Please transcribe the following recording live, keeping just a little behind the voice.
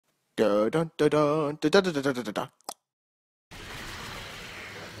Dun, dun, dun, dun, dun, dun, dun, dun, dun, dun.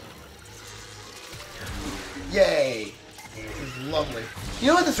 Yay! This is lovely. You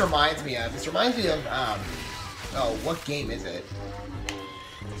know what this reminds me of? This reminds me of, oh, what game is it?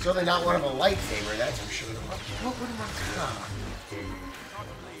 It's certainly not one of a lightsaber, that's for sure. What would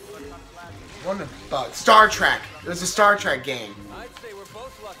one about Star Trek. It was a Star Trek game. I'd say we're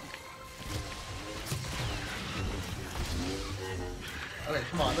both lucky. Okay,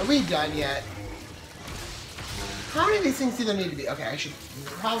 come on. Are we done yet? How many of these things do there need to be? Okay, I should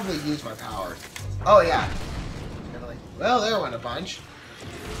probably use my power. Oh, yeah. Well, there went a bunch.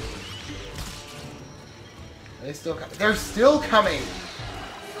 They're still coming.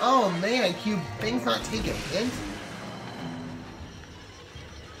 Oh, man. Can things not take a hint?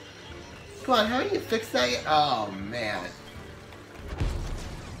 Come on, how do you fix that yet? Oh, man.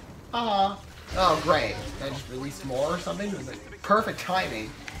 Oh, great. Can I just release more or something? It was like perfect timing.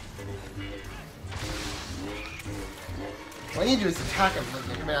 What I need to do is attack them when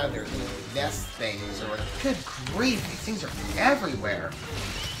they're coming out of their little nest things or whatever. Good grief, these things are everywhere.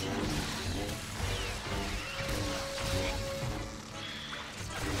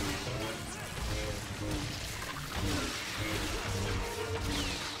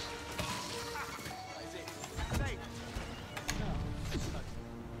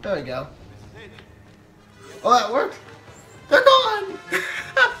 There we go. Oh, that worked. They're gone.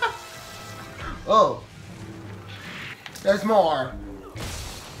 Oh. There's more.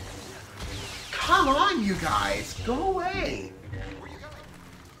 Come on, you guys. Go away.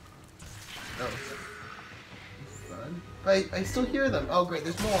 Oh. Fun. I still hear them. Oh, great.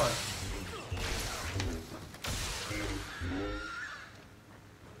 There's more.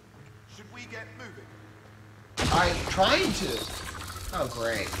 Should we get moving? I'm trying to. Oh,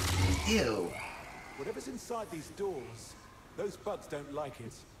 great. Ew. Whatever's inside these doors, those bugs don't like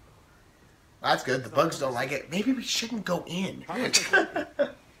it. That's good. The bugs don't like it. Maybe we shouldn't go in.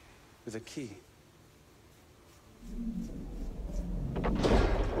 There's a key.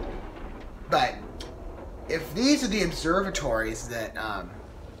 But if these are the observatories that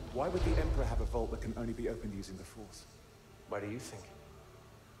Why would the Emperor have a vault that can only be opened using the Force? Why do you think?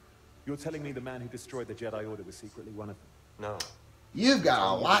 You're telling me the man who destroyed the Jedi Order was secretly one of them? No. you've got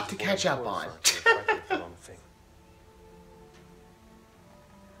a lot to catch up on.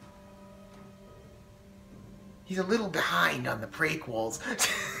 He's a little behind on the prequels.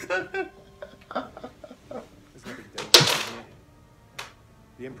 There's nothing dangerous in here.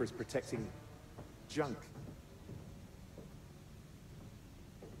 The Emperor's protecting junk.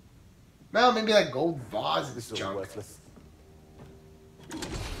 Well, maybe that gold vase This is is all junk. worthless.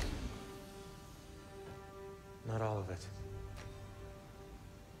 Not all of it.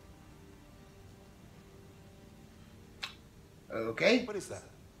 Okay. What is that?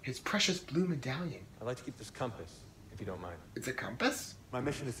 His precious blue medallion. I'd like to keep this compass, if you don't mind. It's a compass? My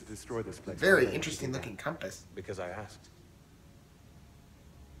mission is to destroy this place. Very interesting looking compass. Because I asked.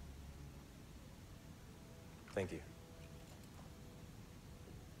 Thank you.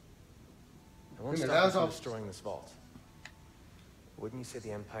 I won't That stop you was from all- destroying this vault. Wouldn't you say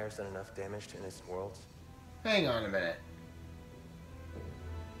the Empire's done enough damage to innocent worlds? Hang on a minute.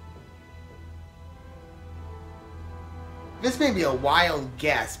 This may be a wild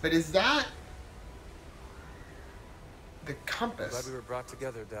guess, but is that the Glad compass? we were brought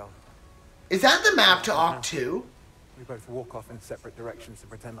together, Del. Is that the map to Occ 2? We both walk off in separate directions and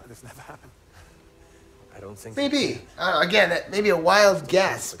pretend like this never happened. I don't think... Maybe. Again, that may be a wild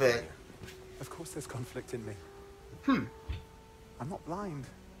guess, but... Of course there's conflict in me. Hmm. I'm not blind.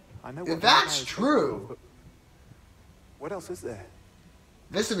 I know If what that's the Empire is true- capable of, but what else is there?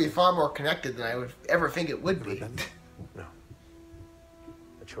 This would be far more connected than I would ever think it would be. Redundant? No.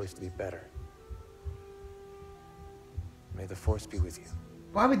 A choice to be better. May the Force be with you.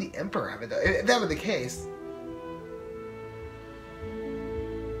 Why would the Emperor have it though? If that were the case.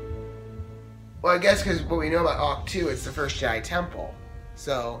 Well, I guess because what we know about Occ 2, it's the first Jedi Temple.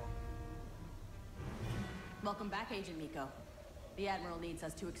 So... Welcome back, Agent Miko. The Admiral needs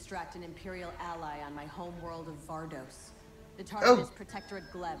us to extract an Imperial ally on my home world of Vardos. The target is Protectorate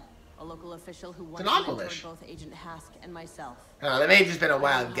Gleb, a local official who once mentored both Agent Hask and myself. that may have just been a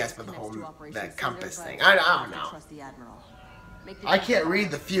wild guess for the whole that compass thing. I don't know. Trust the Admiral. I can't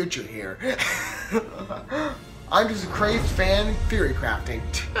read the future here. I'm just a crazed fan of theory crafting.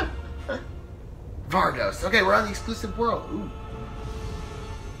 Vardos. Okay, we're on the exclusive world. Ooh.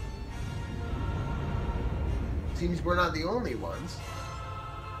 Seems we're not the only ones.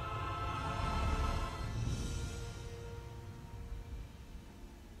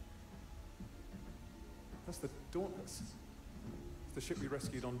 That's the Dauntless. The ship we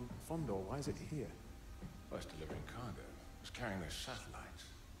rescued on Fondor, why is it here? I was delivering cargo. I was carrying their satellites.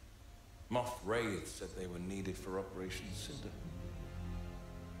 Moff Wraith said they were needed for Operation Cinder.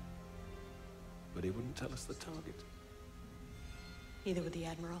 But he wouldn't tell us the target. Neither would the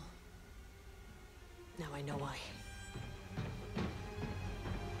Admiral. Now I know why.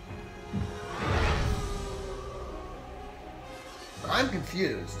 I'm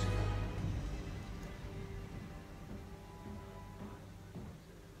confused.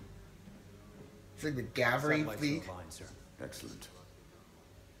 It's like the Gavry fleet. Sir. Excellent.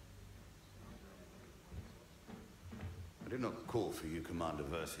 I did not call for you, Commander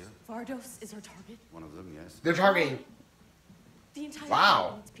Versio. Vardos is our target. One of them, yes. They're targeting. The entire Wow.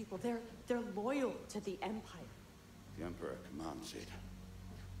 planet needs people. They're loyal to the Empire. The Emperor commands it.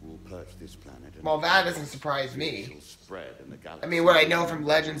 We'll purge this planet. And Well, that doesn't surprise me. it'll spread in the galaxy. I mean, what I know from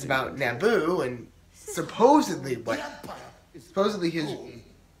legends about Naboo and supposedly The what Empire is supposedly his cool. We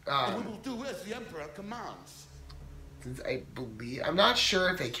will do as the Emperor commands. since I believe I'm not sure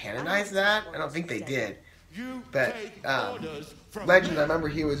if they canonized that. I don't think they did. You But take um, orders from legend, I me. remember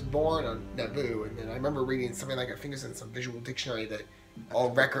he was born on Naboo, and then I remember reading something like I think it was in some visual dictionary that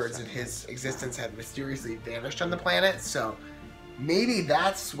all records of his existence had mysteriously vanished on the planet. So maybe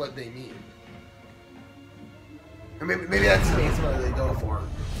that's what they mean, or maybe that's what they go for.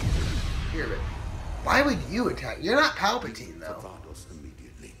 Here, but why would you attack? You're not Palpatine, For though. Vardos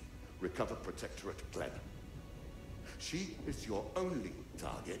immediately. Recover Protectorate Gleb. She is your only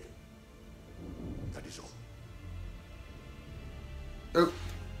target. That is all. Oh,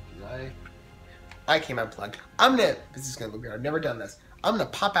 I came unplugged. This is gonna look weird. I've never done this. I'm gonna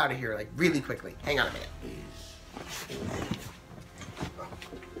pop out of here like really quickly. Hang on a minute.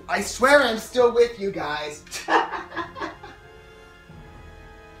 I swear I'm still with you guys.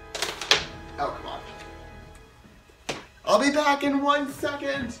 Oh, come on. I'll be back in 1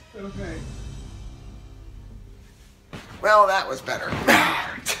 second. Okay. Well, that was better. Tell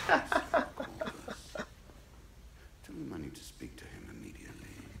him I need to speak to him immediately.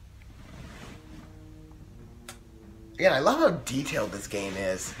 Again, I love how detailed this game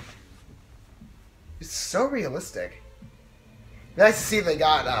is. It's so realistic. Nice to see they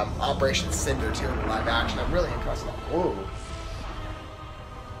got Operation Cinder too in the live action. I'm really impressed. Whoa.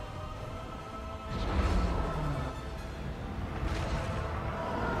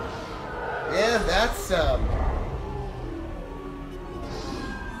 Yeah, that's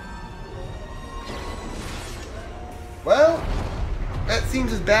well, that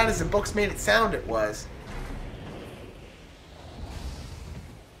seems as bad as the books made it sound it was.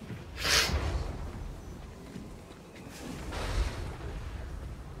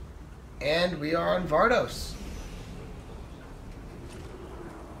 And we are on Vardos.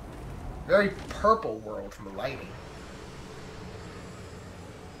 Very purple world from the lighting.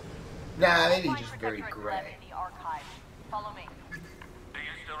 Nah, maybe just very gray. Follow me. Do you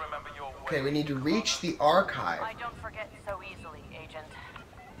still remember your way? Okay, we need to reach the archive. I don't forget so easily, Agent.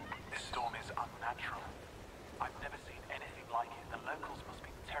 This storm is unnatural. I've never seen anything like it. The locals must be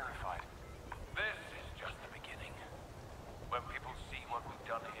terrified. This is just the beginning. When people see what we've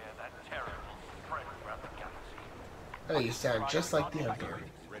done here, that terror will spread around the galaxy. Oh, you sound just like the Emperor.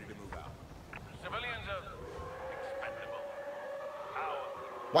 Ready to move out. Civilians are expendable.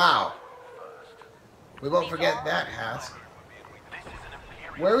 Our Wow. We won't forget that, Hask. This is an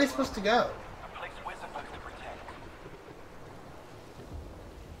Imperial Where are we supposed to go? a place we're supposed to protect.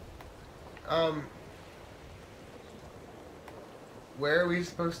 Where are we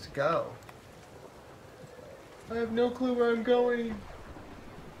supposed to go? I have no clue where I'm going.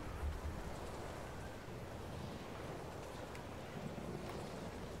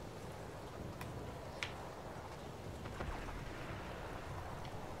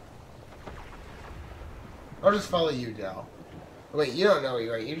 I'll just follow you, Del. Wait, you don't know where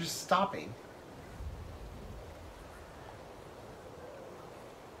you're at. You're just stopping.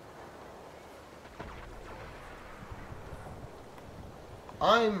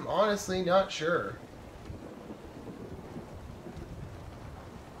 I'm honestly not sure.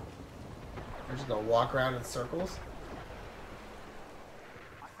 I'm just gonna walk around in circles.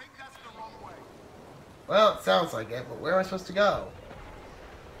 I think that's the wrong way. Well, it sounds like it, but where am I supposed to go?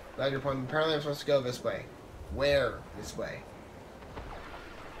 Glad your point. Apparently I'm supposed to go this way. Where this way?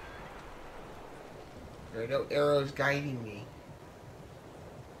 There are no arrows guiding me.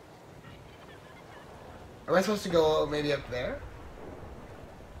 Am I supposed to go maybe up there?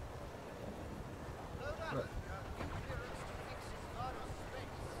 What?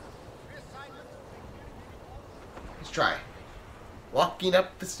 Let's try. Walking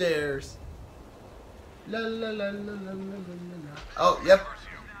up the stairs. La la la la la la la la. Oh, yep.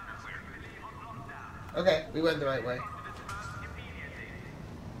 Okay, we went the right way.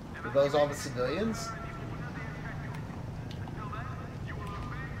 Are those all the civilians?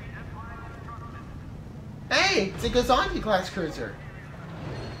 Hey, it's a Gazanti class cruiser.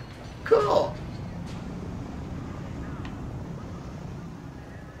 Cool.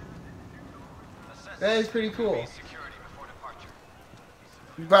 That is pretty cool.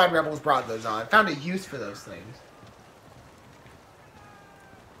 I'm glad Rebels brought those on. Found a use for those things.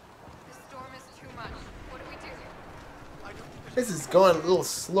 The storm is too much. What do we do? This is going a little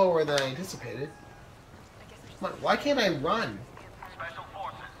slower than I anticipated. Come on, why can't I run? Special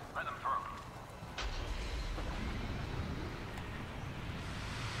forces, let them through.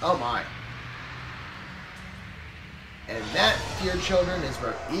 Oh my. And that, dear children, is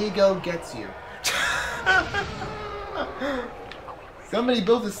where ego gets you. Somebody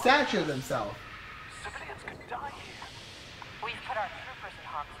built a statue of themselves. Civilians could die here. We've put our troopers in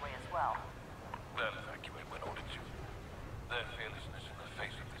harm's way as well. They'll evacuate when ordered to. Their fearlessness in the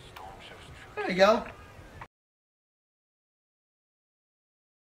face of this storm shows truth. There you go.